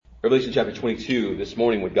Revelation chapter 22. This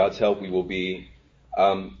morning, with God's help, we will be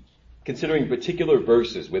considering particular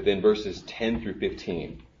verses within verses 10 through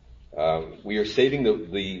 15. We are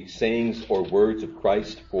saving the sayings or words of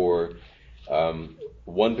Christ for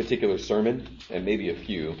one particular sermon and maybe a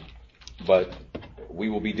few, but we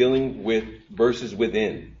will be dealing with verses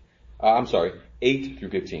within. 8 through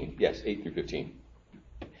 15. Yes, 8 through 15.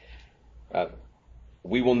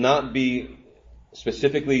 We will not be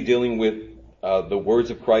specifically dealing with the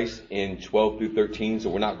words of Christ in 12 through 13,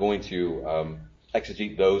 so we're not going to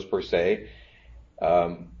exegete those per se,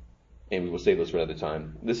 and we will save those for another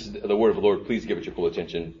time. This is the word of the Lord. Please give it your full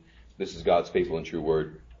attention. This is God's faithful and true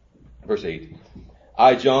word. Verse 8.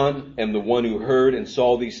 I, John, am the one who heard and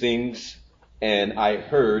saw these things, and I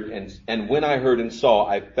heard, and when I heard and saw,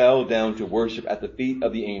 I fell down to worship at the feet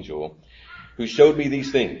of the angel who showed me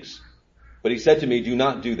these things. But he said to me, do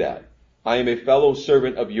not do that. I am a fellow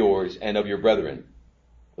servant of yours and of your brethren,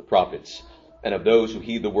 the prophets, and of those who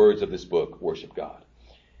heed the words of this book, worship God.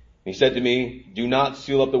 And he said to me, do not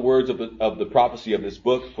seal up the words of the prophecy of this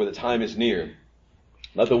book, for the time is near.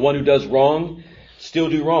 Let the one who does wrong still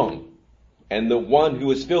do wrong, and the one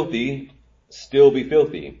who is filthy still be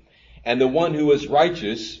filthy, and the one who is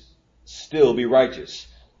righteous still be righteous,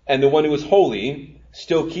 and the one who is holy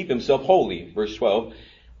still keep himself holy. Verse 12,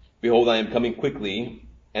 behold, I am coming quickly,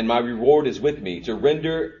 and my reward is with me, to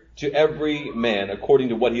render to every man according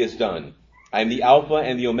to what he has done. I am the Alpha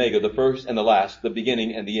and the Omega, the first and the last, the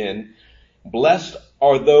beginning and the end. Blessed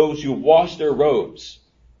are those who wash their robes,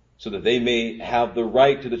 so that they may have the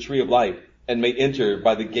right to the tree of life, and may enter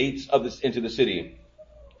by the gates of into the city.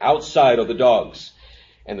 Outside are the dogs,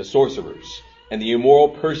 and the sorcerers, and the immoral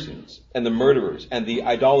persons, and the murderers, and the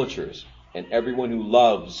idolaters, and everyone who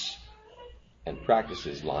loves and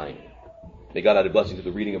practices lying. May God add a blessing to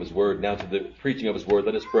the reading of his word. Now to the preaching of his word.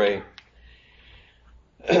 Let us pray.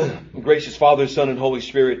 Gracious Father, Son, and Holy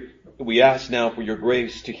Spirit, we ask now for your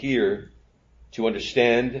grace to hear, to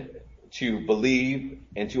understand, to believe,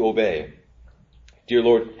 and to obey. Dear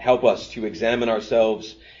Lord, help us to examine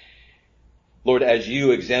ourselves, Lord, as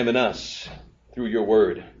you examine us through your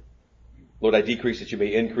word. Lord, I decrease that you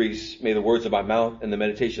may increase. May the words of my mouth and the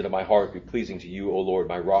meditation of my heart be pleasing to you, O Lord,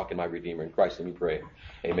 my rock and my redeemer. In Christ, let me pray.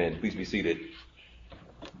 Amen. Please be seated.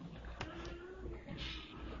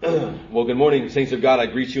 Well, good morning, saints of God. I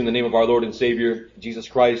greet you in the name of our Lord and Savior, Jesus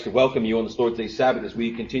Christ, to welcome you on this Lord's Day Sabbath as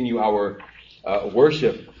we continue our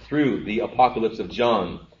worship through the Apocalypse of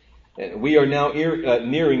John. We are now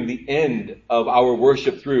nearing the end of our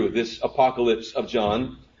worship through this Apocalypse of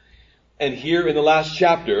John. And here in the last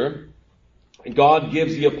chapter, God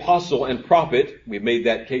gives the apostle and prophet, we made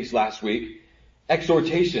that case last week,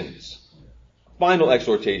 exhortations, final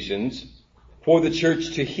exhortations for the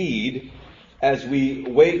church to heed as we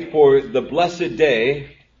wait for the blessed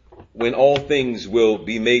day when all things will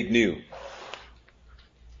be made new.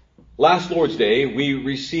 Last Lord's Day, we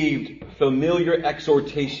received familiar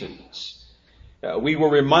exhortations. We were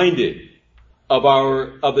reminded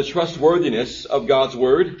of the trustworthiness of God's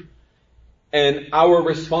word and our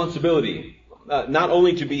responsibility, not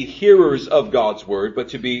only to be hearers of God's word, but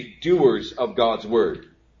to be doers of God's word.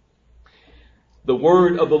 The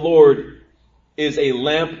word of the Lord is a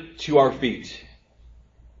lamp to our feet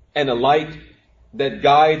and a light that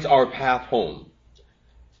guides our path home.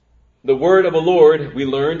 The word of the Lord, we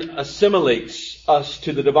learned, assimilates us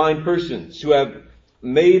to the divine persons who have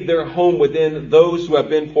made their home within those who have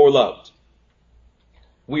been foreloved.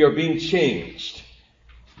 We are being changed.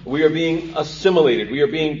 We are being assimilated. We are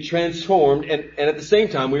being transformed. And at the same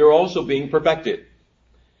time, we are also being perfected.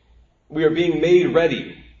 We are being made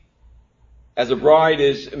ready. As a bride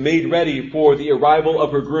is made ready for the arrival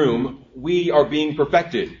of her groom, we are being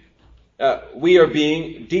perfected. We are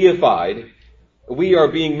being deified. We are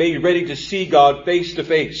being made ready to see God face to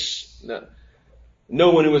face. No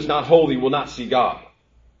one who is not holy will not see God.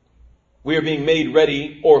 We are being made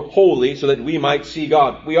ready or holy so that we might see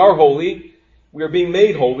God. We are holy. We are being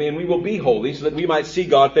made holy, and we will be holy so that we might see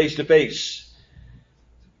God face to face.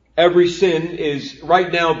 Every sin is right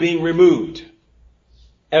now being removed.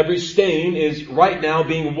 Every stain is right now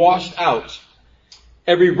being washed out.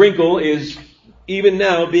 Every wrinkle is even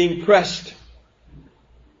now being pressed.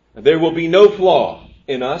 There will be no flaw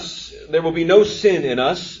in us. There will be no sin in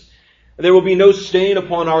us. There will be no stain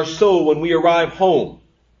upon our soul when we arrive home,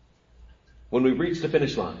 when we reach the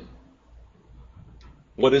finish line.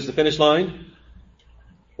 What is the finish line?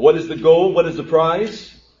 What is the goal? What is the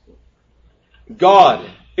prize? God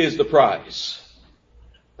is the prize.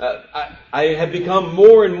 I have become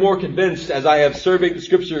more and more convinced as I have surveyed the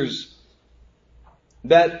scriptures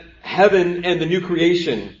that heaven and the new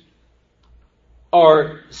creation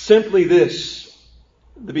are simply this,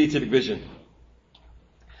 the beatific vision.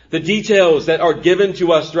 The details that are given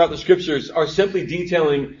to us throughout the scriptures are simply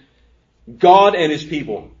detailing God and his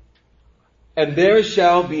people. And there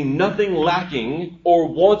shall be nothing lacking or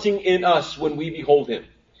wanting in us when we behold him.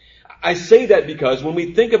 I say that because when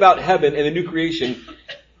we think about heaven and the new creation,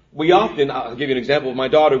 we often, I'll give you an example of my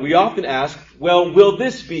daughter, we often ask, well, will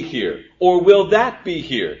this be here? Or will that be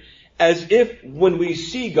here? As if when we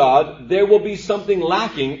see God, there will be something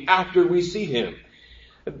lacking after we see him.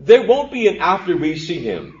 There won't be an after we see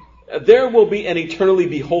him. There will be an eternally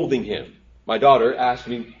beholding him. My daughter asked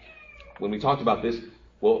me, when we talked about this,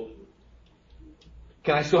 well,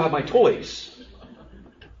 can I still have my toys?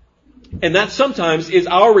 And that sometimes is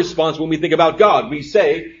our response when we think about God. We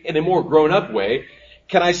say, in a more grown-up way,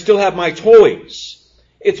 can I still have my toys?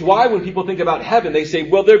 It's why when people think about heaven, they say,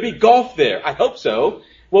 will there be golf there? I hope so.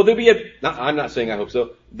 Will there be I'm not saying I hope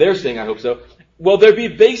so. They're saying I hope so. Will there be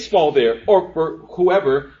baseball there? Or for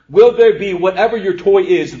whoever, will there be whatever your toy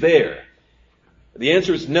is there? The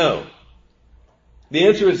answer is no. The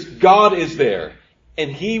answer is God is there.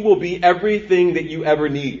 And he will be everything that you ever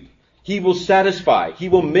need. He will satisfy. He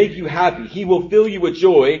will make you happy. He will fill you with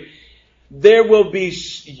joy. You will be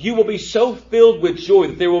so filled with joy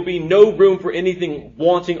that there will be no room for anything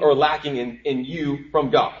wanting or lacking in you from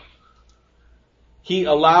God. He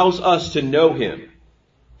allows us to know him.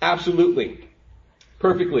 Absolutely.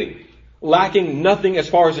 Perfectly. Lacking nothing as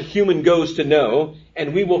far as a human goes to know.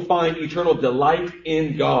 And we will find eternal delight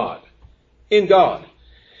in God. In God.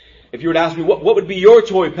 If you were to ask me, what would be your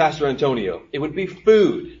toy, Pastor Antonio? It would be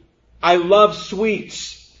food. I love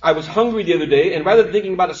sweets. I was hungry the other day, and rather than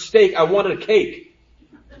thinking about a steak, I wanted a cake.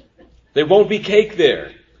 There won't be cake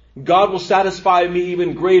there. God will satisfy me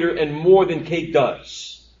even greater and more than cake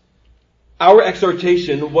does. Our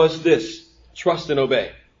exhortation was this: trust and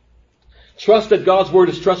obey. Trust that God's word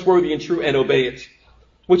is trustworthy and true and obey it.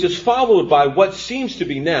 Which is followed by what seems to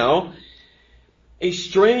be now a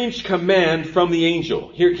strange command from the angel.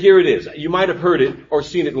 Here it is. You might have heard it or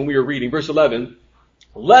seen it when we were reading. Verse 11.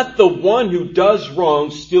 Let the one who does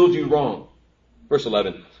wrong still do wrong. Verse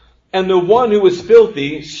 11. And the one who is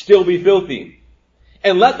filthy still be filthy.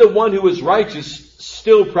 And let the one who is righteous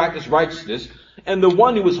still practice righteousness. And the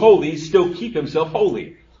one who is holy still keep himself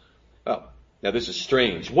holy. Oh, now this is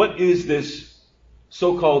strange. What is this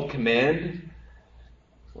so-called command?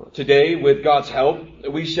 Today, with God's help,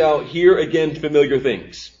 we shall hear again familiar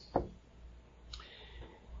things.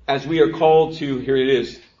 As we are called to, here it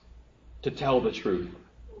is, to tell the truth.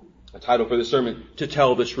 A title for the sermon, to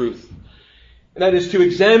tell the truth. And that is to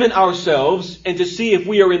examine ourselves and to see if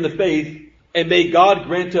we are in the faith, and may God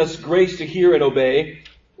grant us grace to hear and obey.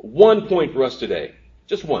 One point for us today.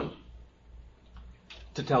 Just one.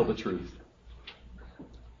 To tell the truth.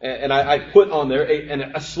 And I put on there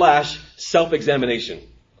a slash self-examination.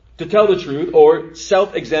 To tell the truth or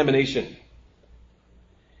self-examination.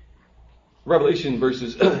 Revelation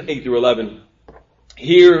verses 8 through 11.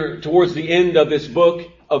 Here, towards the end of this book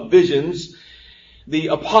of visions, the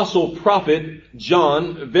apostle prophet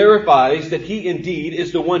John verifies that he indeed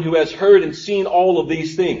is the one who has heard and seen all of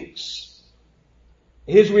these things.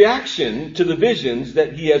 His reaction to the visions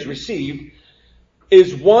that he has received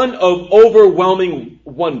is one of overwhelming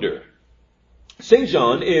wonder. St.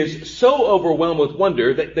 John is so overwhelmed with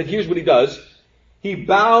wonder that here's what he does. He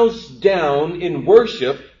bows down in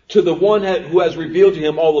worship to the one who has revealed to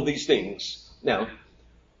him all of these things. Now,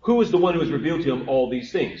 who is the one who has revealed to him all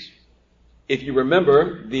these things? If you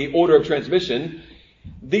remember the order of transmission,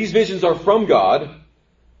 these visions are from God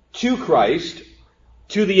to Christ,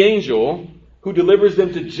 to the angel, who delivers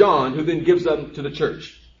them to John, who then gives them to the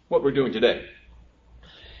church. What we're doing today.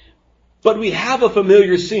 But we have a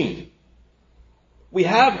familiar scene. We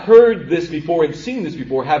have heard this before and seen this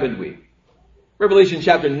before, haven't we? Revelation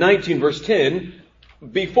chapter 19, verse 10,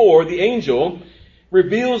 before the angel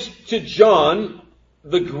reveals to John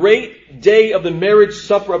the great day of the marriage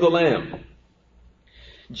supper of the Lamb.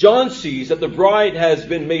 John sees that the bride has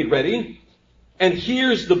been made ready and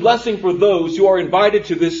hears the blessing for those who are invited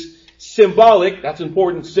to this symbolic, that's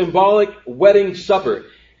important, symbolic wedding supper.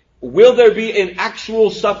 Will there be an actual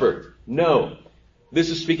supper? No. This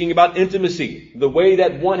is speaking about intimacy. The way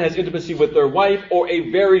that one has intimacy with their wife or a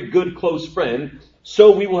very good close friend,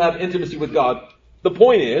 so we will have intimacy with God. The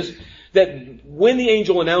point is that when the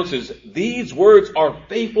angel announces, these words are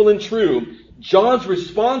faithful and true, John's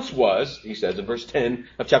response was, he says in verse 10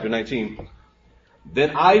 of chapter 19,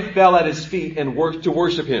 then I fell at his feet and to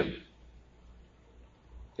worship him.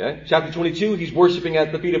 Okay? Chapter 22, he's worshiping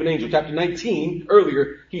at the feet of an angel. Chapter 19,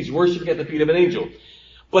 earlier, he's worshiping at the feet of an angel.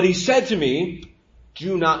 But he said to me,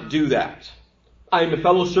 do not do that. I am a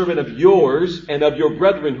fellow servant of yours and of your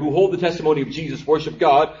brethren who hold the testimony of Jesus, worship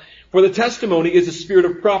God, for the testimony is the spirit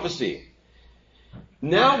of prophecy.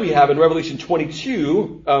 Now we have in Revelation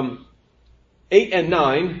 22, 8 and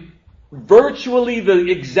 9, virtually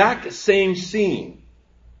the exact same scene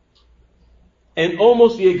and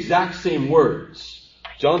almost the exact same words.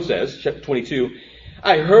 John says, chapter 22,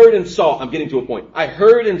 I heard and saw, I'm getting to a point. I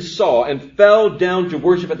heard and saw and fell down to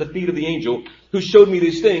worship at the feet of the angel who showed me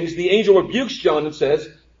these things. The angel rebukes John and says,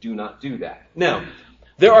 do not do that. Now,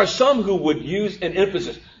 there are some who would use an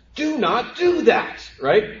emphasis. Do not do that,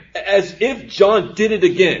 right? As if John did it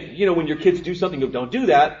again. You know, when your kids do something, you go, don't do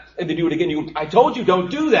that, and they do it again. You go, I told you, don't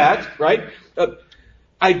do that, right?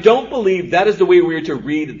 I don't believe that is the way we are to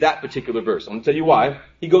read that particular verse. I'm going to tell you why.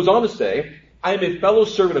 He goes on to say, I am a fellow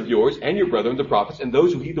servant of yours and your brethren, the prophets, and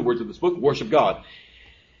those who heed the words of this book, worship God.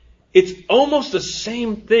 It's almost the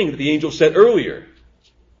same thing that the angel said earlier.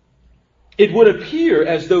 It would appear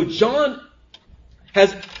as though John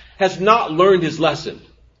has not learned his lesson.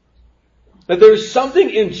 That there is something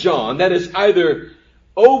in John that is either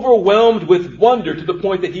overwhelmed with wonder to the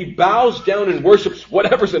point that he bows down and worships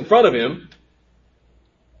whatever's in front of him,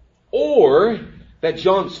 or that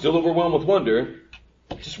John's still overwhelmed with wonder,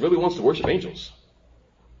 just really wants to worship angels.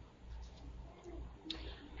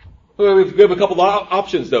 We have a couple of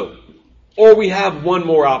options though. Or we have one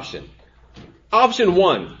more option. Option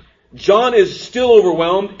one, John is still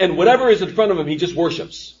overwhelmed and whatever is in front of him, he just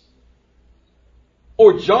worships.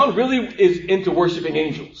 Or John really is into worshiping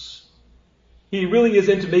angels. He really is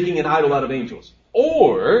into making an idol out of angels.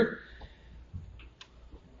 Or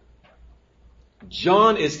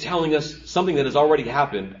John is telling us something that has already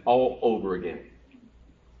happened all over again.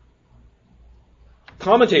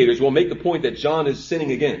 Commentators will make the point that John is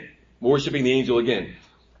sinning again, worshiping the angel again.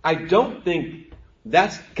 I don't think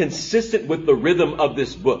that's consistent with the rhythm of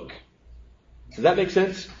this book. Does that make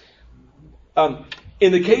sense?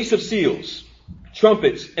 In the case of seals,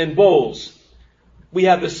 trumpets, and bowls, we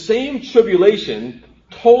have the same tribulation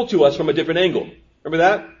told to us from a different angle. Remember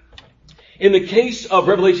that? In the case of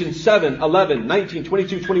Revelation 7, 11, 19,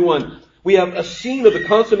 22, 21, we have a scene of the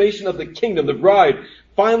consummation of the kingdom, the bride,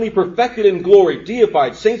 finally perfected in glory,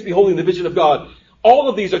 deified, saints beholding the vision of God. All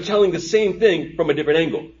of these are telling the same thing from a different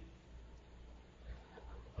angle.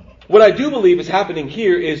 What I do believe is happening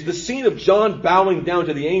here is the scene of John bowing down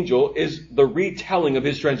to the angel is the retelling of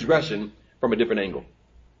his transgression from a different angle.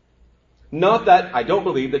 Not that I don't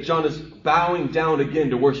believe that John is bowing down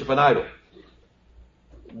again to worship an idol.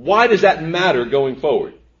 Why does that matter going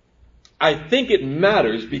forward? I think it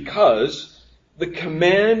matters because the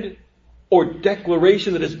command or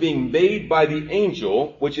declaration that is being made by the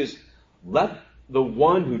angel, which is, let the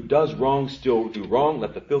one who does wrong still do wrong,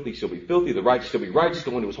 let the filthy still be filthy, the righteous still be righteous,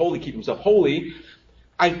 the one who is holy keep himself holy.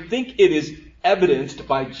 I think it is evidenced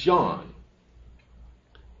by John.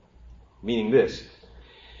 Meaning this,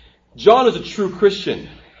 John is a true Christian.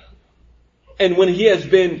 And when he has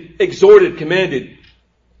been exhorted, commanded,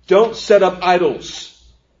 don't set up idols,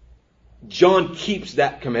 John keeps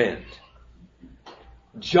that command.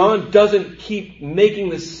 John doesn't keep making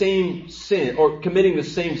the same sin or committing the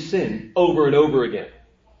same sin over and over again.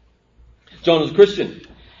 John is a Christian.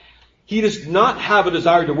 He does not have a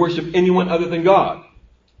desire to worship anyone other than God.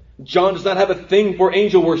 John does not have a thing for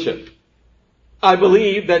angel worship. I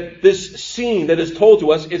believe that this scene that is told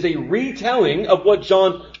to us is a retelling of what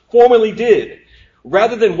John formerly did,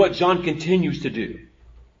 rather than what John continues to do.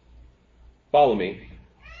 Follow me.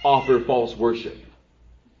 Offer false worship.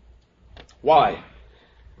 Why?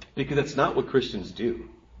 Because that's not what Christians do.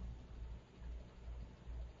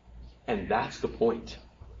 And that's the point.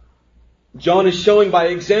 John is showing by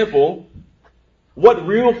example what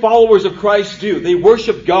real followers of Christ do. They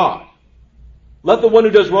worship God. Let the one who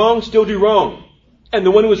does wrong still do wrong. And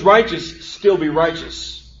the one who is righteous still be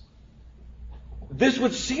righteous. This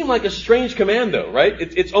would seem like a strange command though, right?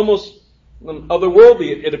 It's almost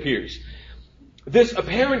otherworldly, it appears. This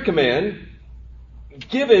apparent command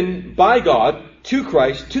given by God to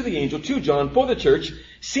Christ, to the angel, to John, for the church,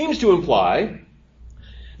 seems to imply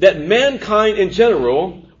that mankind in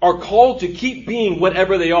general are called to keep being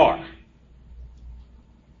whatever they are.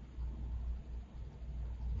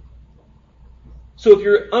 So if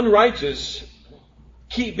you're unrighteous,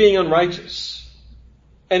 keep being unrighteous.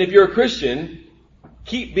 And if you're a Christian,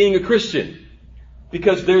 keep being a Christian.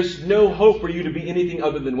 Because there's no hope for you to be anything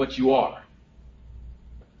other than what you are.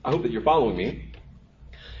 I hope that you're following me.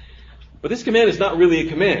 But this command is not really a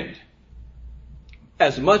command,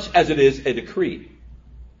 as much as it is a decree.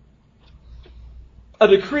 A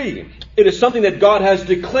decree. It is something that God has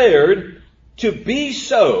declared to be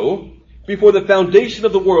so before the foundation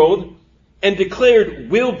of the world, and declared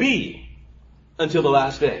will be until the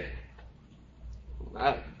last day.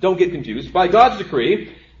 Don't get confused. By God's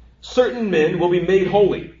decree, certain men will be made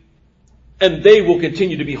holy, and they will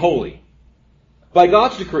continue to be holy. By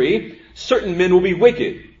God's decree, certain men will be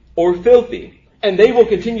wicked or filthy, and they will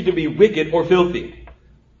continue to be wicked or filthy.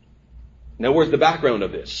 Now, where's the background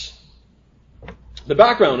of this? The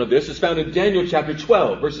background of this is found in Daniel chapter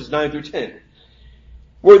 12, verses 9 through 10,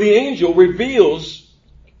 where the angel reveals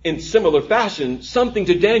in similar fashion something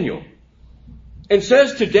to Daniel and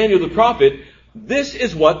says to Daniel the prophet, this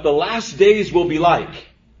is what the last days will be like.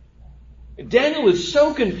 Daniel is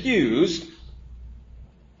so confused,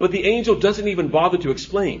 but the angel doesn't even bother to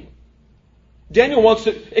explain. Daniel wants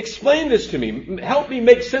to explain this to me. Help me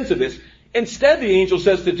make sense of this. Instead, the angel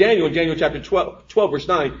says to Daniel in Daniel chapter 12 verse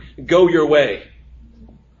 9, go your way.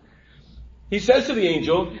 He says to the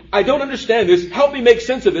angel, I don't understand this. Help me make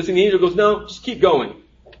sense of this. And the angel goes, no, just keep going.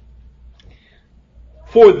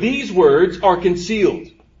 For these words are concealed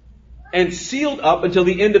and sealed up until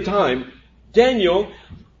the end of time. Daniel,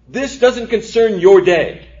 this doesn't concern your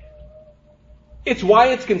day. It's why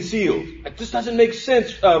it's concealed. It just doesn't make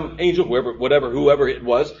sense, angel, whoever it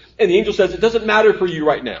was. And the angel says, it doesn't matter for you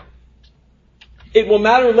right now. It will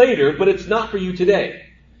matter later, but it's not for you today.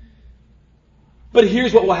 But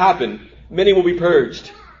here's what will happen. Many will be purged,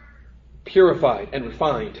 purified, and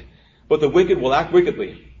refined. But the wicked will act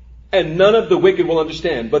wickedly. And none of the wicked will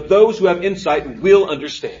understand. But those who have insight will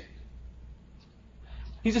understand.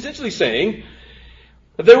 He's essentially saying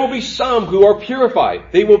that there will be some who are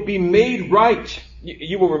purified. They will be made right.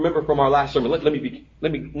 You will remember from our last sermon. Let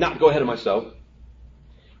me not go ahead of myself.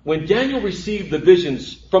 When Daniel received the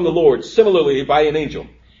visions from the Lord, similarly by an angel,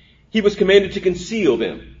 he was commanded to conceal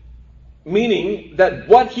them. Meaning that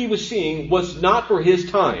what he was seeing was not for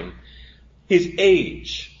his time, his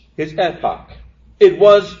age, his epoch. It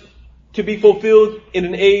was to be fulfilled in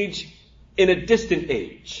an age, in a distant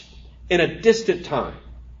age, in a distant time.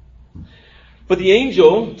 But the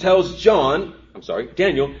angel tells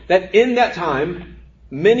Daniel, that in that time,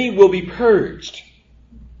 many will be purged,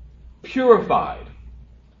 purified,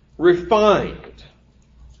 refined.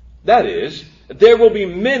 That is, there will be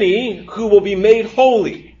many who will be made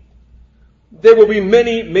holy. There will be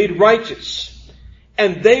many made righteous,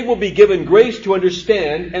 and they will be given grace to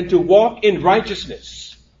understand and to walk in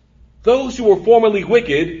righteousness. Those who were formerly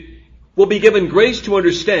wicked will be given grace to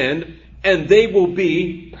understand, and they will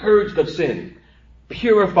be purged of sin,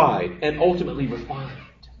 purified, and ultimately refined.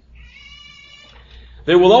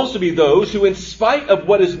 There will also be those who, in spite of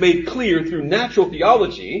what is made clear through natural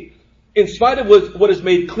theology, in spite of what is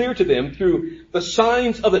made clear to them through the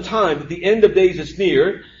signs of the time that the end of days is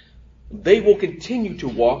near, they will continue to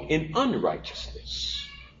walk in unrighteousness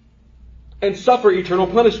and suffer eternal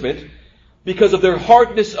punishment because of their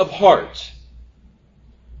hardness of heart.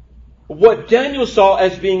 What Daniel saw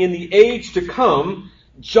as being in the age to come,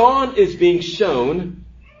 John is being shown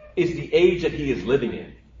is the age that he is living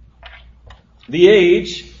in. The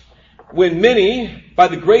age when many, by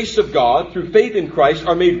the grace of God, through faith in Christ,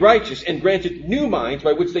 are made righteous and granted new minds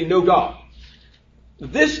by which they know God.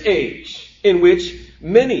 This age in which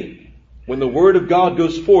many, when the word of God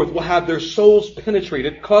goes forth, will have their souls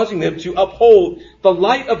penetrated, causing them to uphold the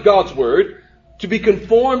light of God's word, to be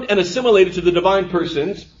conformed and assimilated to the divine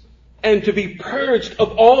persons, and to be purged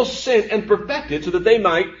of all sin and perfected so that they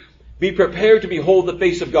might be prepared to behold the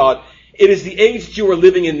face of God. It is the age that you are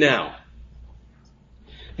living in now.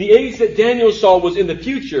 The age that Daniel saw was in the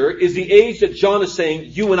future is the age that John is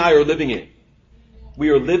saying you and I are living in. We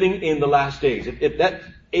are living in the last days. If that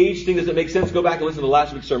age thing doesn't make sense, go back and listen to the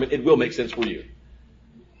last week's sermon. It will make sense for you.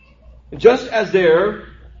 Just as there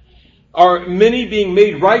are many being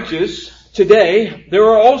made righteous today, there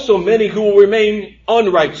are also many who will remain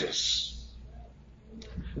unrighteous.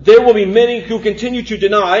 There will be many who continue to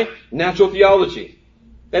deny natural theology.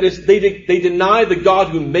 That is, they deny the God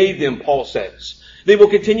who made them, Paul says. They will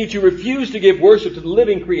continue to refuse to give worship to the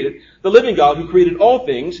living God who created all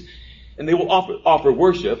things, and they will offer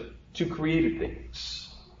worship to created things.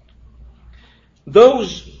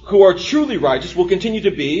 Those who are truly righteous will continue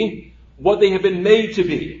to be what they have been made to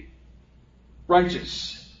be.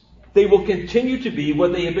 Righteous. They will continue to be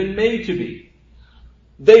what they have been made to be.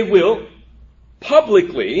 They will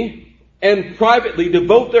publicly and privately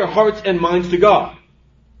devote their hearts and minds to God.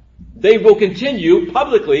 They will continue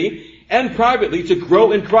publicly and privately to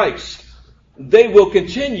grow in Christ. They will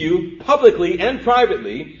continue publicly and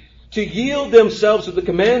privately to yield themselves to the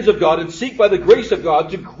commands of God and seek by the grace of God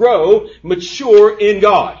to grow mature in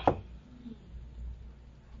God.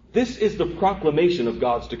 This is the proclamation of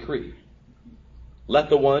God's decree. Let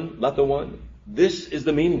the one. This is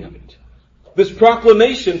the meaning of it. This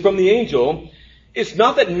proclamation from the angel is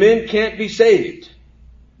not that men can't be saved.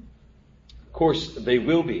 Of course, they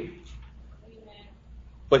will be.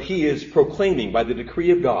 But he is proclaiming by the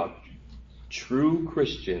decree of God, true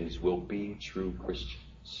Christians will be true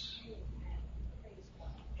Christians.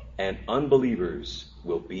 And unbelievers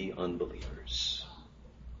will be unbelievers.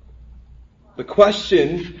 The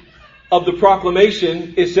question of the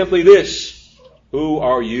proclamation is simply this: who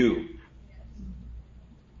are you?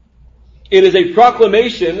 It is a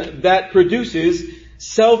proclamation that produces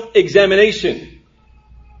self-examination.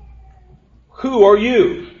 Who are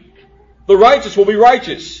you? The righteous will be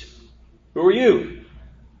righteous. Who are you?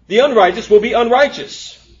 The unrighteous will be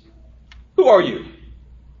unrighteous. Who are you?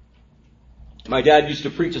 My dad used to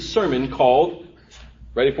preach a sermon called,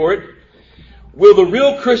 ready for it? Will the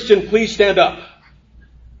real Christian please stand up?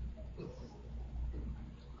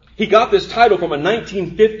 He got this title from a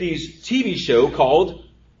 1950s TV show called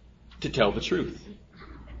To Tell the Truth.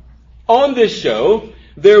 On this show,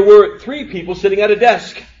 there were 3 people sitting at a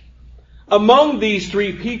desk. Among these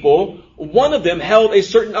 3 people, one of them held a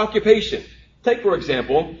certain occupation. Take, for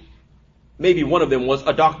example, maybe one of them was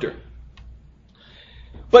a doctor.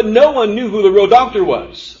 But no one knew who the real doctor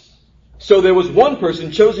was. So there was one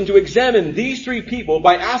person chosen to examine these 3 people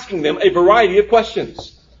by asking them a variety of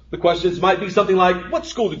questions. The questions might be something like, what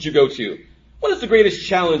school did you go to? What is the greatest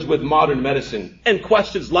challenge with modern medicine? And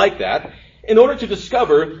questions like that, in order to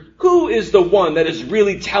discover who is the one that is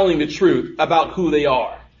really telling the truth about who they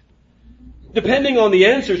are. Depending on the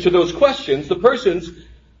answers to those questions, the person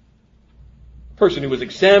who was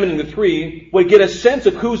examining the 3 would get a sense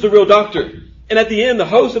of who's the real doctor. And at the end, the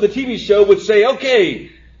host of the TV show would say,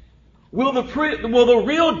 okay, will the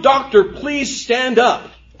real doctor please stand up?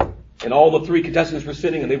 And all the 3 contestants were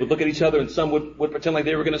sitting and they would look at each other and some would pretend like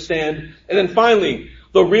they were going to stand. And then finally,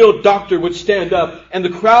 the real doctor would stand up and the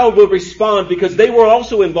crowd would respond because they were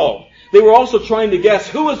also involved. They were also trying to guess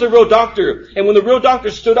who is the real doctor. And when the real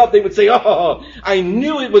doctor stood up, they would say, oh, I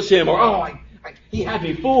knew it was him. Or, oh, he had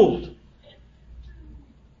me fooled.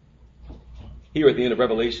 Here at the end of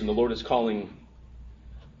Revelation, the Lord is calling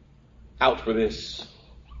out for this.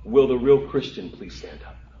 Will the real Christian please stand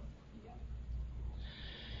up?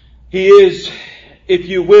 He is, if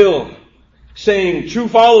you will, saying, true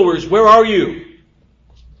followers, where are you?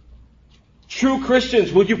 True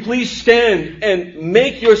Christians, will you please stand and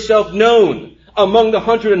make yourself known among the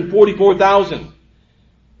 144,000?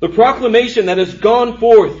 The proclamation that has gone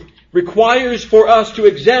forth requires for us to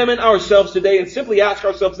examine ourselves today and simply ask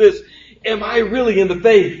ourselves this: am I really in the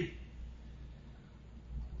faith?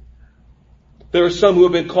 There are some who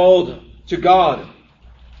have been called to God,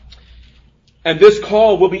 and this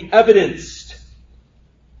call will be evidenced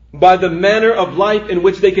by the manner of life in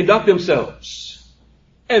which they conduct themselves.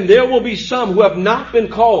 And there will be some who have not been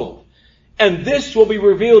called, and this will be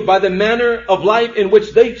revealed by the manner of life in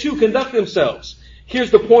which they too conduct themselves.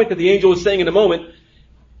 Here's the point that the angel is saying in a moment,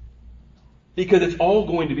 because it's all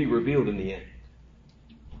going to be revealed in the end.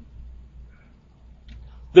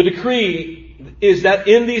 The decree is that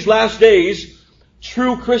in these last days,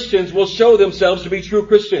 true Christians will show themselves to be true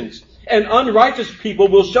Christians, and unrighteous people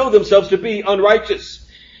will show themselves to be unrighteous.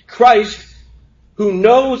 Christ, who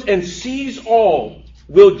knows and sees all,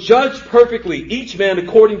 will judge perfectly each man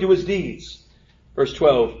according to his deeds. Verse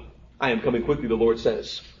 12, I am coming quickly, the Lord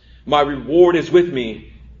says. My reward is with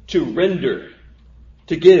me to render,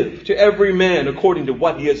 to give to every man according to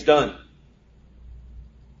what he has done.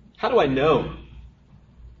 How do I know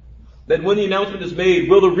that when the announcement is made,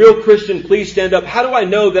 will the real Christian please stand up? How do I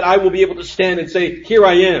know that I will be able to stand and say, here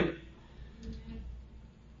I am?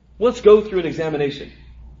 Let's go through an examination.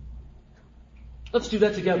 Let's do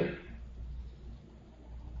that together.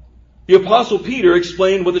 The Apostle Peter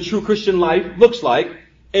explained what the true Christian life looks like,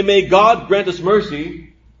 and may God grant us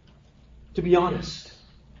mercy to be honest,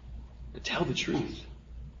 to tell the truth.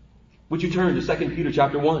 Would you turn to 2 Peter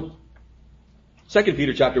chapter 1? 2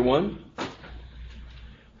 Peter chapter 1.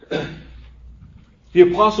 The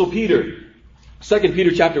Apostle Peter, 2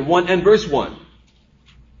 Peter chapter 1 and verse 1.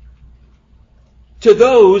 To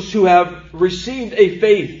those who have received a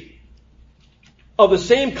faith of the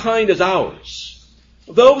same kind as ours,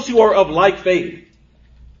 those who are of like faith.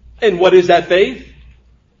 And what is that faith?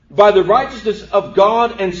 By the righteousness of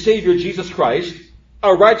God and Savior Jesus Christ,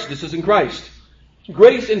 our righteousness is in Christ.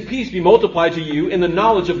 Grace and peace be multiplied to you in the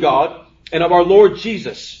knowledge of God and of our Lord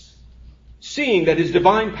Jesus, seeing that his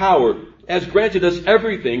divine power has granted us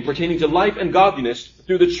everything pertaining to life and godliness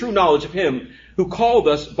through the true knowledge of him who called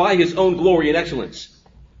us by his own glory and excellence.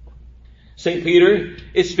 St. Peter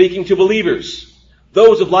is speaking to believers,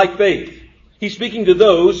 those of like faith. He's speaking to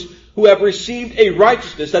those who have received a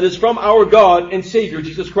righteousness that is from our God and Savior,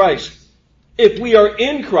 Jesus Christ. If we are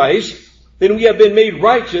in Christ, then we have been made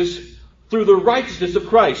righteous through the righteousness of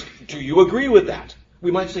Christ. Do you agree with that?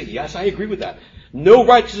 We might say, yes, I agree with that. No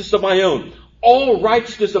righteousness of my own. All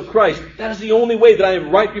righteousness of Christ. That is the only way that I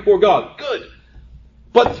am right before God. Good.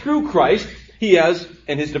 But through Christ, He has,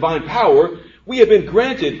 and His divine power, we have been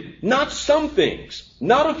granted not some things,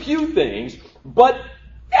 not a few things, but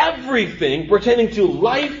everything pertaining to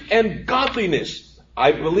life and godliness.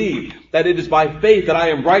 I believe that it is by faith that I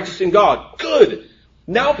am righteous in God. Good.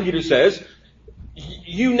 Now Peter says,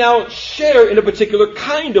 you now share in a particular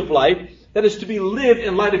kind of life that is to be lived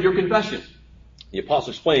in light of your confession. The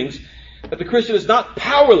apostle explains that the Christian is not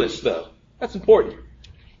powerless, though. That's important.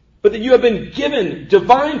 But that you have been given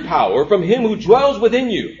divine power from Him who dwells within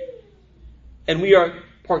you. And we are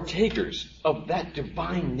partakers of that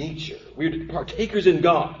divine nature. We're partakers in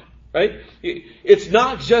God, right? It's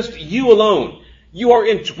not just you alone. You are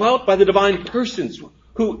indwelt by the divine persons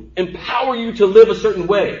who empower you to live a certain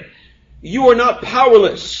way. You are not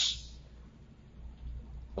powerless.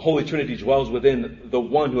 The Holy Trinity dwells within the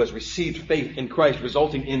one who has received faith in Christ,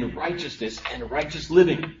 resulting in righteousness and righteous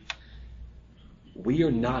living. We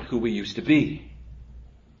are not who we used to be.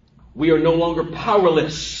 We are no longer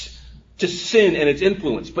powerless to sin and its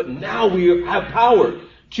influence, but now we have power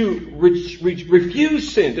to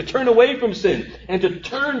refuse sin, to turn away from sin, and to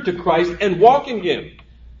turn to Christ and walk in Him.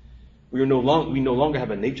 We no longer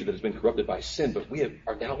have a nature that has been corrupted by sin, but we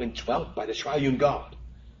are now indwelt by the triune God.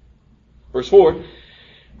 Verse 4,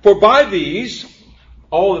 for by these,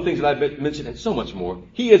 all the things that I've mentioned and so much more,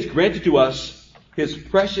 He has granted to us His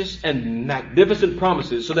precious and magnificent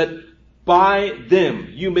promises, so that by them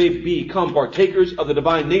you may become partakers of the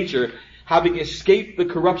divine nature, having escaped the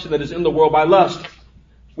corruption that is in the world by lust.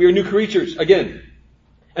 We are new creatures, again.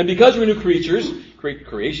 And because we're new creatures,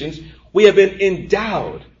 creations, we have been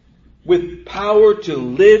endowed with power to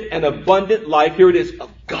live an abundant life, here it is, of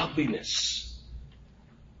godliness.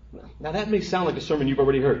 Now that may sound like a sermon you've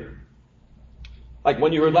already heard. Like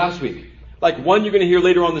one you heard last week. Like one you're going to hear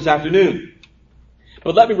later on this afternoon.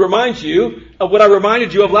 But let me remind you of what I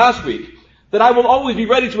reminded you of last week. That I will always be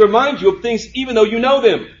ready to remind you of things even though you know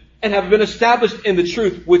them and have been established in the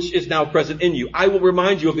truth which is now present in you. I will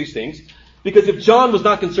remind you of these things because if John was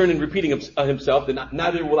not concerned in repeating himself, then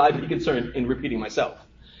neither will I be concerned in repeating myself.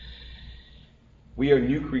 We are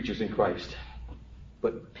new creatures in Christ.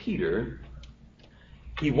 But Peter,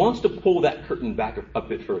 he wants to pull that curtain back a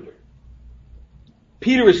bit further.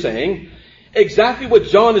 Peter is saying exactly what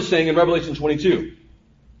John is saying in Revelation 22.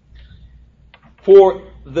 For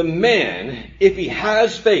the man, if he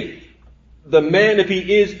has faith, the man, if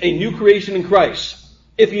he is a new creation in Christ,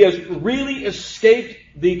 if he has really escaped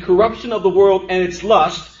the corruption of the world and its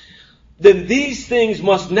lust, then these things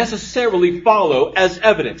must necessarily follow as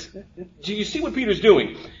evidence. Do you see what Peter's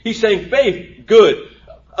doing? He's saying faith, good.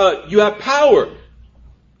 You have power.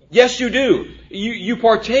 Yes, you do. You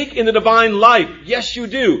partake in the divine life. Yes, you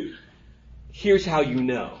do. Here's how you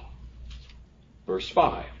know. Verse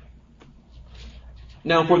 5.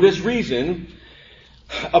 Now, for this reason,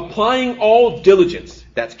 applying all diligence,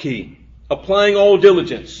 that's key. Applying all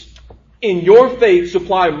diligence. In your faith,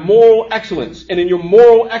 supply moral excellence. And in your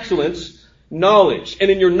moral excellence, knowledge. And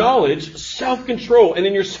in your knowledge, self-control. And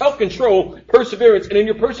in your self-control, perseverance. And in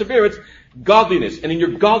your perseverance, godliness. And in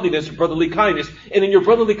your godliness, brotherly kindness. And in your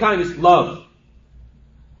brotherly kindness, love.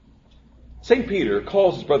 St. Peter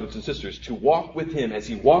calls his brothers and sisters to walk with him as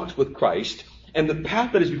he walks with Christ. And the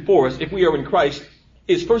path that is before us, if we are in Christ,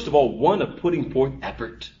 is first of all one of putting forth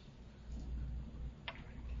effort.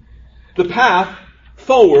 The path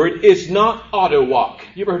forward is not auto walk.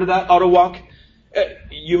 You ever heard of that, auto walk?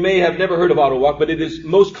 You may have never heard of auto walk, but it is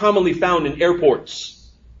most commonly found in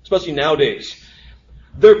airports, especially nowadays.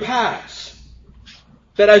 They're paths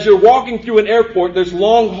that as you're walking through an airport, there's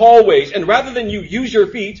long hallways, and rather than you use your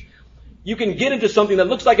feet, you can get into something that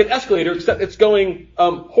looks like an escalator, except it's going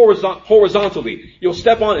horizontally. You'll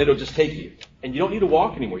step on it, it'll just take you. And you don't need to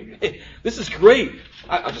walk anymore. This is great.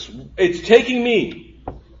 It's taking me.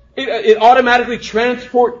 It automatically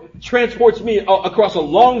transports me across a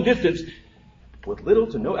long distance with little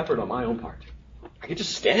to no effort on my own part. I can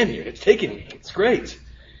just stand here. It's taking me. It's great.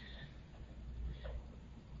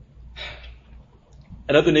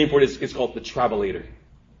 Another name for it is called the travelator.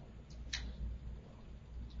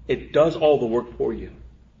 It does all the work for you.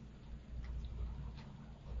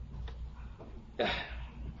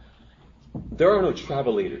 There are no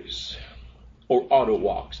travelators or auto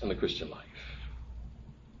walks in the Christian life.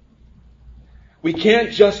 We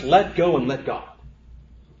can't just let go and let God.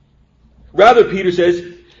 Rather, Peter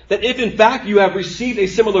says, that if in fact you have received a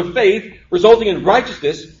similar faith resulting in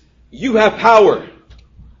righteousness, you have power.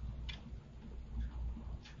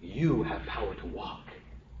 You have power to walk.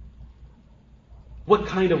 What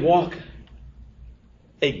kind of walk?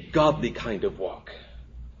 A godly kind of walk.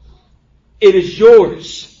 It is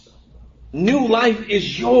yours. New life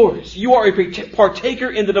is yours. You are a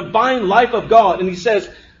partaker in the divine life of God. And he says,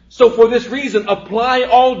 so for this reason, apply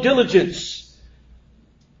all diligence.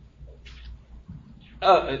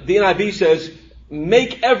 The NIV says,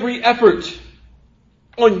 make every effort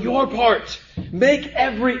on your part. Make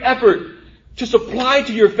every effort to supply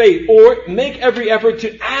to your faith, or make every effort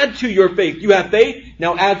to add to your faith. You have faith,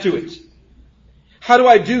 now add to it. How do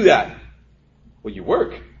I do that? Well, you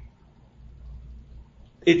work.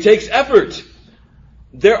 It takes effort.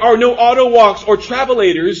 There are no auto walks or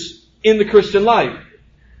travelators in the Christian life.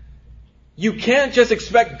 You can't just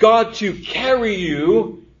expect God to carry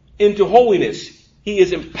you into holiness. He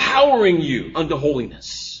is empowering you unto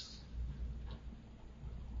holiness.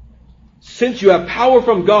 Since you have power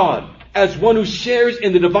from God as one who shares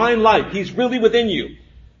in the divine life, He's really within you.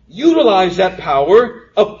 Utilize that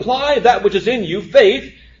power, apply that which is in you,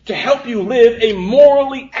 faith, to help you live a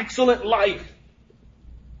morally excellent life.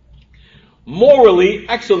 Morally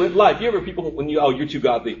excellent life. You ever people when you're too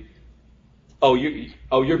godly.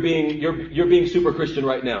 You're being super Christian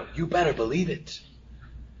right now. You better believe it.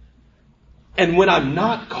 And when I'm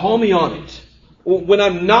not, call me on it. When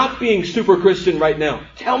I'm not being super Christian right now,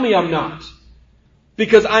 tell me I'm not.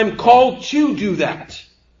 Because I'm called to do that.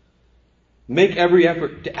 Make every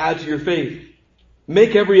effort to add to your faith.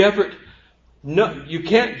 Make every effort. No, you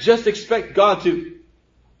can't just expect God to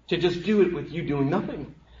just do it with you doing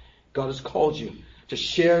nothing. God has called you to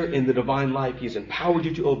share in the divine life. He has empowered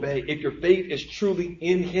you to obey. If your faith is truly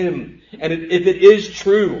in Him, and if it is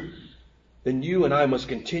true, then you and I must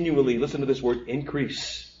continually, listen to this word,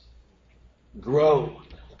 increase, grow,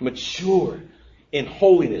 mature in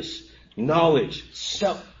holiness, knowledge,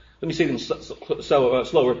 let me say them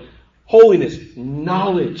slower. Holiness,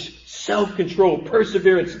 knowledge, self-control,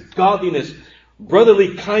 perseverance, godliness,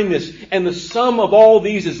 brotherly kindness, and the sum of all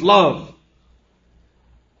these is love.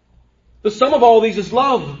 The sum of all these is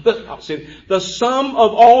love. The sum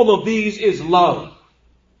of all of these is love.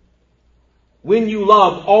 When you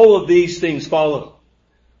love, all of these things follow.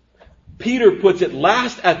 Peter puts it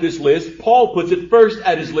last at this list. Paul puts it first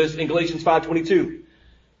at his list in Galatians 5:22.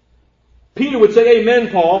 Peter would say amen,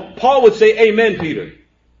 Paul. Paul would say amen, Peter.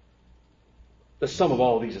 The sum of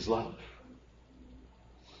all of these is love.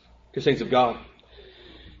 Dear saints of God,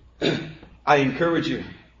 I encourage you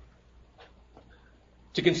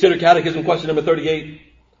to consider Catechism question number 38.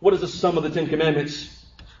 What is the sum of the 10 Commandments?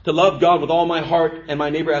 To love God with all my heart and my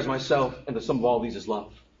neighbor as myself, and the sum of all these is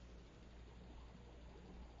love.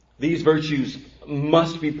 These virtues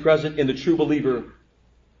must be present in the true believer,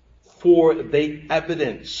 for they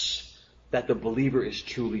evidence that the believer is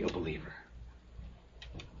truly a believer.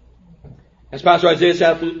 As Pastor Isaiah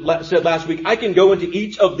said last week, I can go into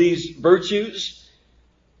each of these virtues,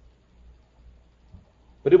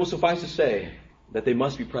 but it will suffice to say that they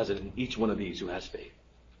must be present in each one of these who has faith.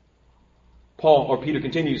 Peter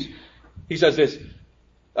continues. He says this,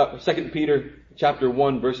 2 Peter chapter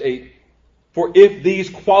 1 verse 8. For if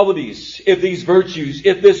these qualities, if these virtues,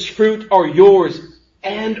 if this fruit are yours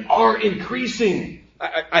and are increasing,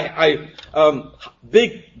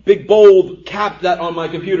 big bold cap that on my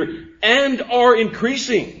computer, and are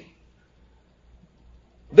increasing,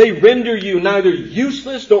 they render you neither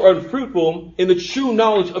useless nor unfruitful in the true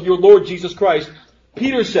knowledge of your Lord Jesus Christ.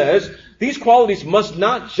 Peter says these qualities must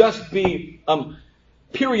not just be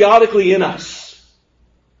periodically in us.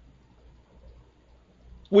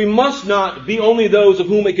 We must not be only those of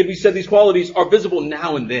whom it can be said these qualities are visible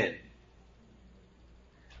now and then.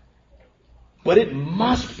 But it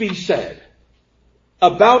must be said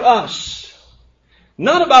about us,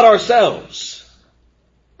 not about ourselves.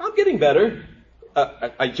 I'm getting better.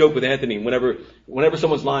 I joke with Anthony whenever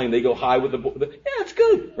someone's lying, they go high with yeah, it's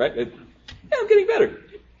good, right? Yeah, I'm getting better.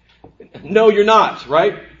 No, you're not,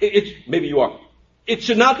 right? Maybe you are. It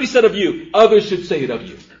should not be said of you. Others should say it of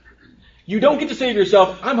you. You don't get to say of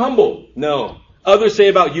yourself, I'm humble. No. Others say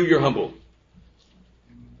about you, you're humble.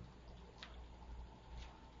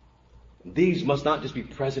 These must not just be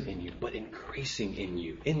present in you, but increasing in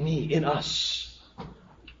you, in me, in us.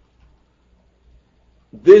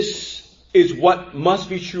 This is what must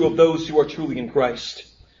be true of those who are truly in Christ.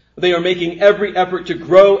 They are making every effort to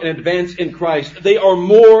grow and advance in Christ. They are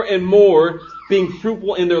more and more being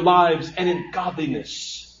fruitful in their lives and in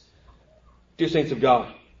godliness. Dear saints of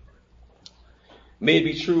God, may it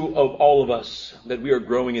be true of all of us that we are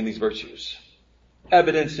growing in these virtues.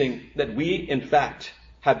 evidencing that we, in fact,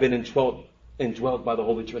 have been indwelt by the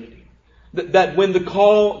Holy Trinity. That when the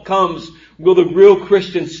call comes, will the real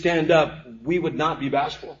Christians stand up? We would not be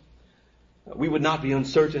bashful. We would not be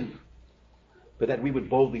uncertain. But that we would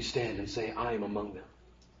boldly stand and say, I am among them.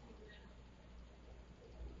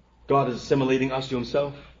 God is assimilating us to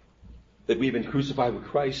himself. That we've been crucified with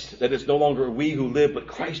Christ. That it's no longer we who live, but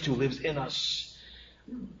Christ who lives in us.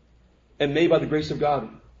 And may, by the grace of God,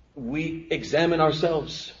 we examine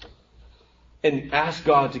ourselves and ask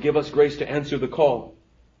God to give us grace to answer the call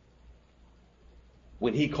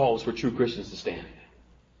when he calls for true Christians to stand.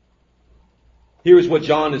 Here is what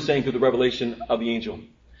John is saying through the revelation of the angel.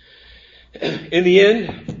 In the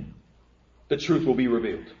end, the truth will be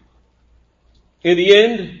revealed. In the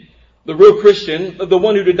end, the real Christian, the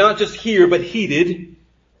one who did not just hear but heeded,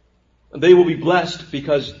 they will be blessed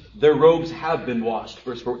because their robes have been washed.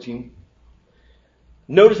 Verse 14.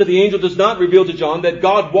 Notice that the angel does not reveal to John that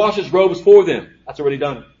God washes robes for them. That's already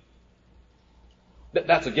done.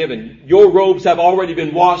 That's a given. Your robes have already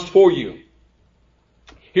been washed for you.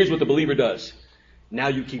 Here's what the believer does. Now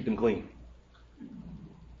you keep them clean.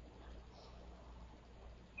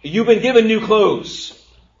 You've been given new clothes.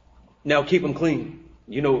 Now keep them clean.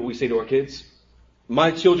 You know what we say to our kids.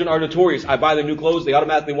 My children are notorious. I buy them new clothes. They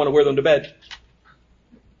automatically want to wear them to bed.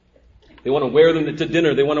 They want to wear them to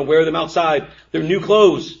dinner. They want to wear them outside. They're new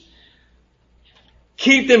clothes.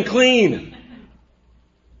 Keep them clean.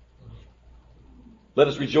 Let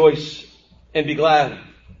us rejoice and be glad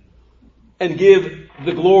and give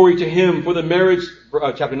the glory to him, for the marriage,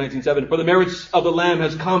 chapter 19:7, for the marriage of the Lamb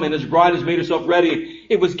has come and his bride has made herself ready.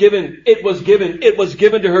 It was given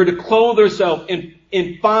to her to clothe herself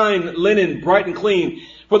in fine linen, bright and clean.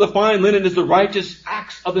 For the fine linen is the righteous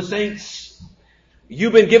acts of the saints.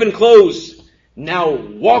 You've been given clothes. Now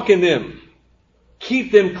walk in them.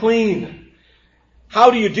 Keep them clean.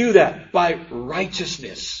 How do you do that? By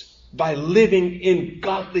righteousness. By living in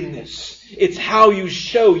godliness. It's how you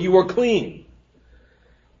show you are clean.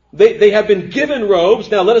 They have been given robes.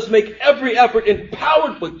 Now let us make every effort,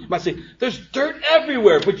 empowered. You might say, there's dirt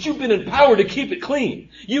everywhere, but you've been empowered to keep it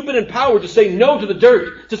clean. You've been empowered to say no to the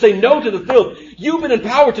dirt, to say no to the filth. You've been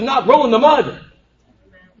empowered to not roll in the mud.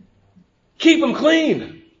 Keep them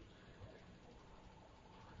clean.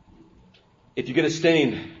 If you get a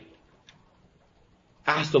stain,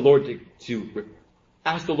 ask the Lord to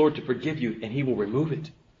forgive you, and he will remove it.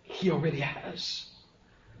 He already has.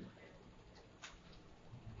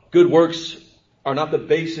 Good works are not the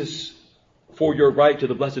basis for your right to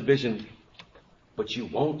the blessed vision, but you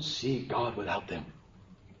won't see God without them.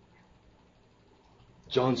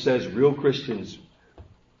 John says real Christians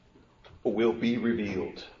will be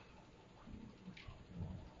revealed.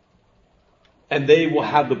 And they will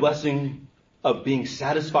have the blessing of being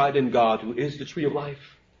satisfied in God, who is the tree of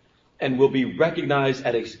life, and will be recognized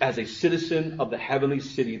as a citizen of the heavenly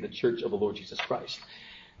city, the church of the Lord Jesus Christ.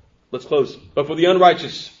 Let's close. But for the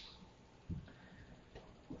unrighteous,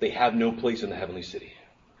 they have no place in the heavenly city.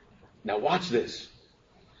 Now watch this.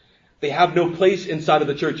 They have no place inside of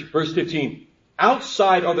the church. Verse 15.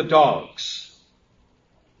 Outside are the dogs.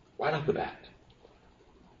 Right off the bat.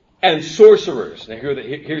 And sorcerers. Now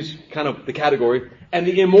here's kind of the category. And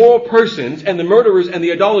the immoral persons, and the murderers, and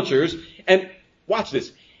the idolaters. And watch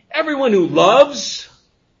this. Everyone who loves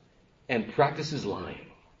and practices lying.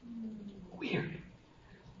 Weird.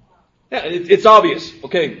 Yeah, it's obvious.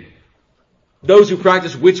 Okay. Those who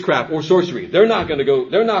practice witchcraft or sorcery, they're not going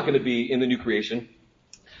to be in the new creation.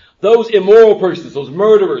 Those immoral persons, those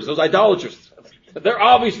murderers, those idolaters, they're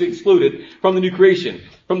obviously excluded from the new creation,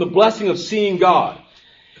 from the blessing of seeing God.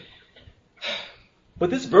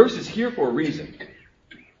 But this verse is here for a reason.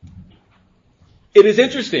 It is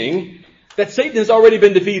interesting that Satan has already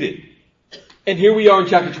been defeated. And here we are in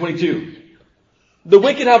chapter 22. The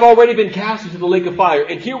wicked have already been cast into the lake of fire.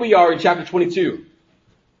 And here we are in chapter 22.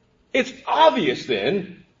 It's obvious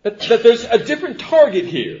then that there's a different target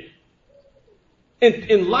here.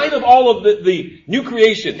 In light of all of the new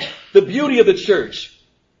creation, the beauty of the church,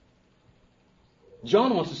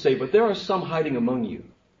 John wants to say, but there are some hiding among you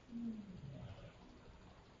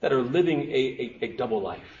that are living a double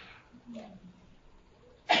life.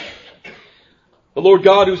 The Lord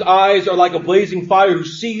God, whose eyes are like a blazing fire, who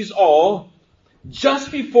sees all,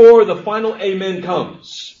 just before the final amen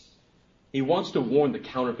comes, he wants to warn the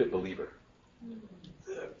counterfeit believer.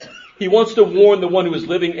 He wants to warn the one who is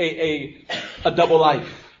living a double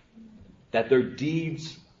life that their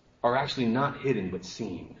deeds are actually not hidden but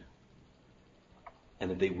seen, and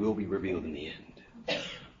that they will be revealed in the end.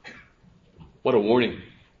 What a warning.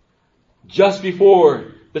 Just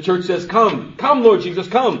before the church says, come, Lord Jesus,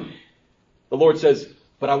 come. The Lord says,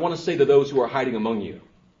 but I want to say to those who are hiding among you,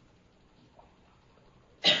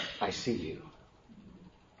 I see you.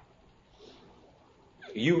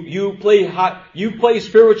 You play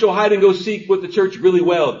spiritual hide and go seek with the church really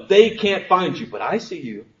well. They can't find you, but I see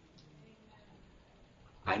you.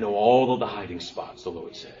 I know all of the hiding spots, the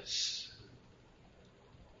Lord says.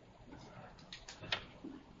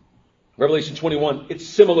 Revelation 21, it's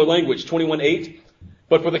similar language, 21:8.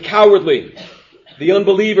 But for the cowardly, the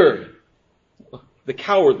unbeliever, the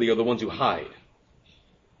cowardly are the ones who hide.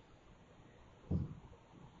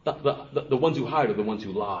 The ones who hide are the ones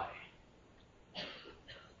who lie.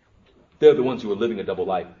 They're the ones who are living a double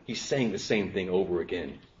life. He's saying the same thing over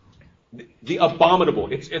again. The abominable.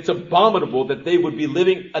 It's abominable that they would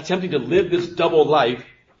be attempting to live this double life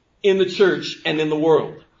in the church and in the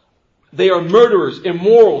world. They are murderers,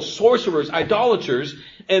 immoral, sorcerers, idolaters,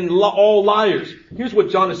 and all liars. Here's what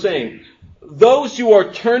John is saying. Those who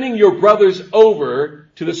are turning your brothers over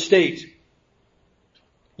to the state,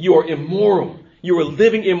 you are immoral. You are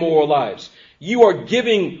living immoral lives. You are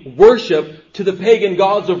giving worship to the pagan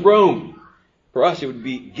gods of Rome. For us, it would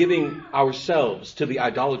be giving ourselves to the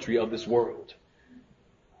idolatry of this world.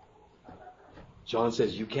 John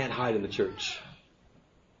says you can't hide in the church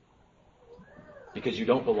because you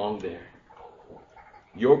don't belong there.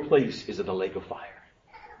 Your place is in the lake of fire,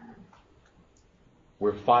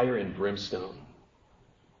 where fire and brimstone,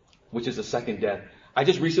 which is the second death. I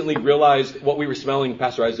just recently realized what we were smelling,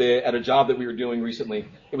 Pastor Isaiah, at a job that we were doing recently.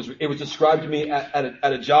 It was described to me at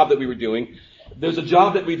a job that we were doing. There's a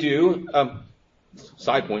job that we do,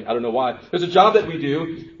 side point, I don't know why. There's a job that we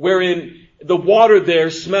do wherein the water there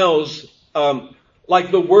smells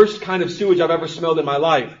like the worst kind of sewage I've ever smelled in my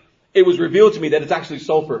life. It was revealed to me that it's actually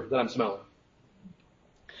sulfur that I'm smelling.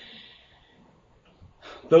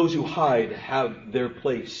 Those who hide have their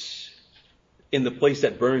place in the place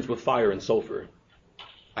that burns with fire and sulfur.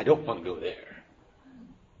 I don't want to go there.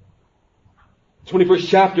 21st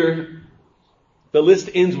chapter, the list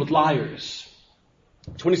ends with liars.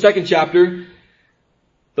 22nd chapter,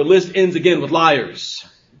 the list ends again with liars.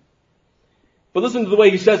 But listen to the way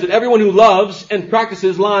he says it. Everyone who loves and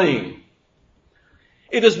practices lying.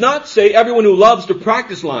 It does not say everyone who loves to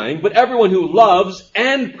practice lying, but everyone who loves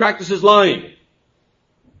and practices lying.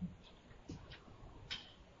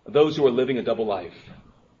 Those who are living a double life.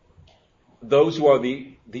 Those who are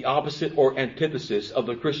the opposite or antithesis of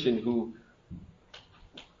the Christian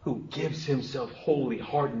who gives himself wholly,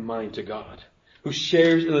 heart and mind to God, who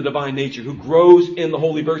shares in the divine nature, who grows in the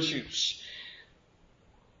holy virtues.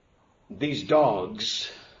 These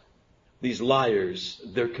dogs, these liars,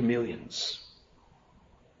 they're chameleons.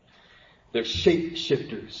 They're shape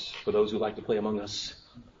shifters for those who like to play among us.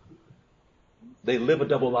 They live a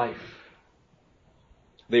double life.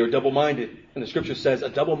 They are double-minded. And the scripture says a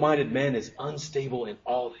double-minded man is unstable in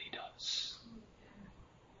all that he does.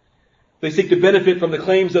 They seek to benefit from the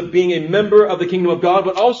claims of being a member of the kingdom of God,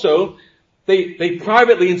 but also they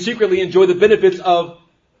privately and secretly enjoy the benefits of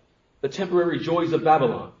the temporary joys of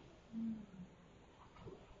Babylon.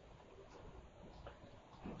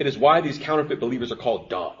 It is why these counterfeit believers are called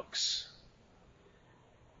dogs.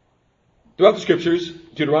 Throughout the scriptures,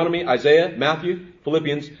 Deuteronomy, Isaiah, Matthew,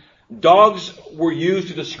 Philippians, dogs were used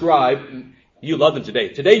to describe, you love them today.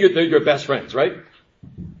 Today they're your best friends, right?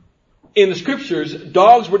 In the scriptures,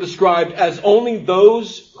 dogs were described as only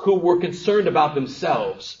those who were concerned about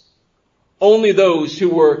themselves. Only those who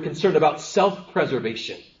were concerned about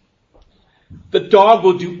self-preservation. The dog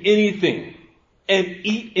will do anything and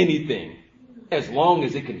eat anything as long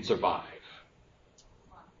as it can survive.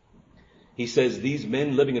 He says these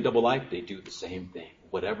men living a double life, they do the same thing.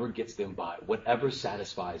 Whatever gets them by, whatever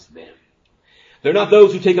satisfies them. They're not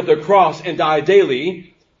those who take up their cross and die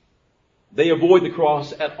daily. They avoid the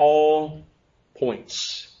cross at all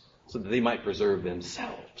points so that they might preserve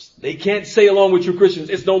themselves. They can't say along with true Christians,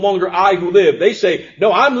 it's no longer I who live. They say,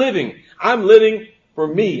 no, I'm living. I'm living for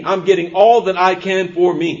me. I'm getting all that I can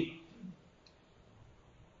for me.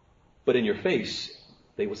 But in your face,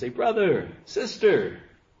 they will say, brother, sister.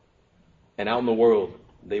 And out in the world,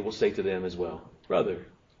 they will say to them as well, brother,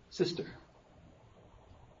 sister.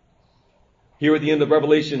 Here at the end of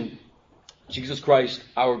Revelation, Jesus Christ,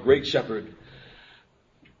 our great shepherd,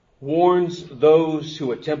 warns those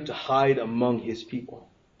who attempt to hide among his people.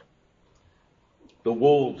 The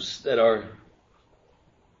wolves that are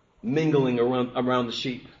mingling around the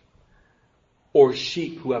sheep, or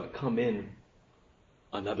sheep who have come in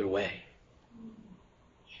another way.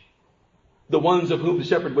 The ones of whom the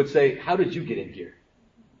shepherd would say, how did you get in here?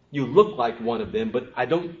 You look like one of them, but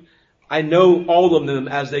I know all of them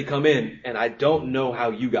as they come in, and I don't know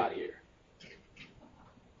how you got here.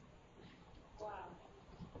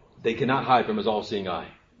 they cannot hide from his all-seeing eye.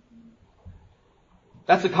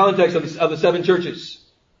 That's the context of the seven churches.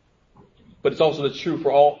 But it's also the truth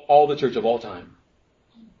for all the church of all time.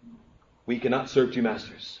 We cannot serve two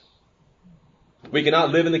masters. We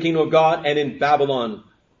cannot live in the kingdom of God and in Babylon,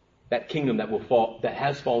 that kingdom that will fall, that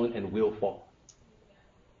has fallen and will fall.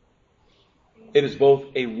 It is both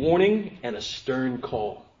a warning and a stern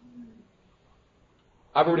call.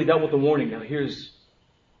 I've already dealt with the warning. Now here's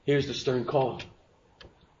the stern call.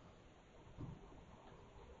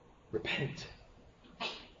 Repent.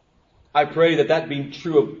 I pray that be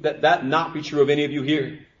true that not be true of any of you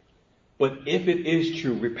here. But if it is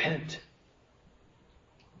true, repent.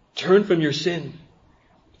 Turn from your sin.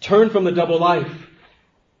 Turn from the double life.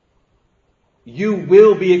 You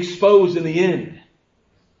will be exposed in the end.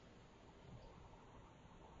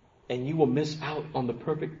 And you will miss out on the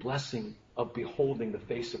perfect blessing of beholding the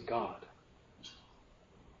face of God.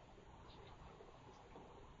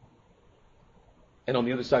 And on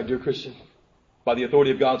the other side, dear Christian, by the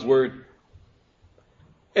authority of God's word,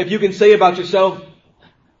 if you can say about yourself,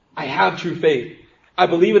 I have true faith. I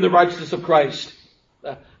believe in the righteousness of Christ.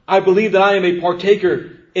 I believe that I am a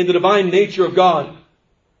partaker in the divine nature of God.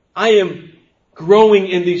 I am growing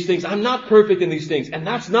in these things. I'm not perfect in these things. And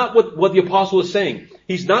that's not what the apostle is saying.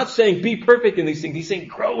 He's not saying be perfect in these things. He's saying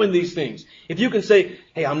grow in these things. If you can say,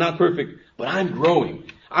 hey, I'm not perfect, but I'm growing.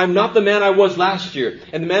 I'm not the man I was last year.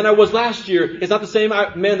 And the man I was last year is not the same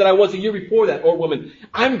man that I was a year before that, or woman.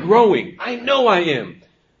 I'm growing. I know I am.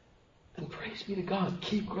 And praise be to God.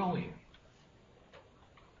 Keep growing.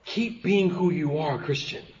 Keep being who you are,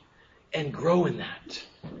 Christian. And grow in that.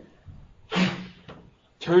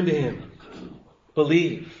 Turn to Him.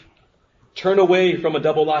 Believe. Turn away from a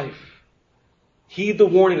double life. Heed the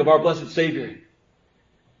warning of our blessed Savior.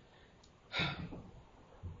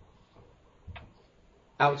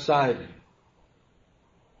 Outside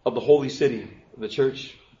of the holy city, the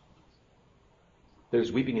church,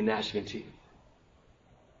 there's weeping and gnashing of teeth.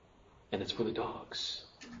 And it's for the dogs.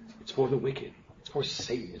 It's for the wicked. It's for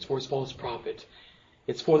Satan. It's for his false prophet.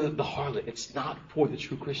 It's for the harlot. It's not for the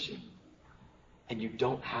true Christian. And you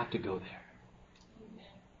don't have to go there.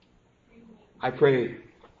 I pray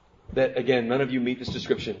that, again, none of you meet this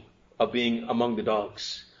description of being among the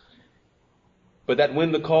dogs. But that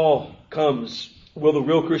when the call comes, will the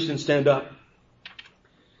real Christian stand up?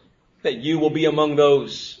 That you will be among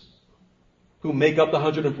those who make up the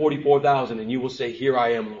 144,000, and you will say, here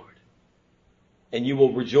I am, Lord. And you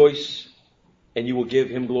will rejoice and you will give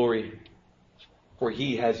Him glory, for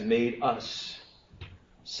He has made us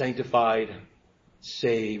sanctified,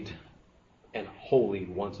 saved, and holy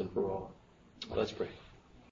once and for all. Let's pray.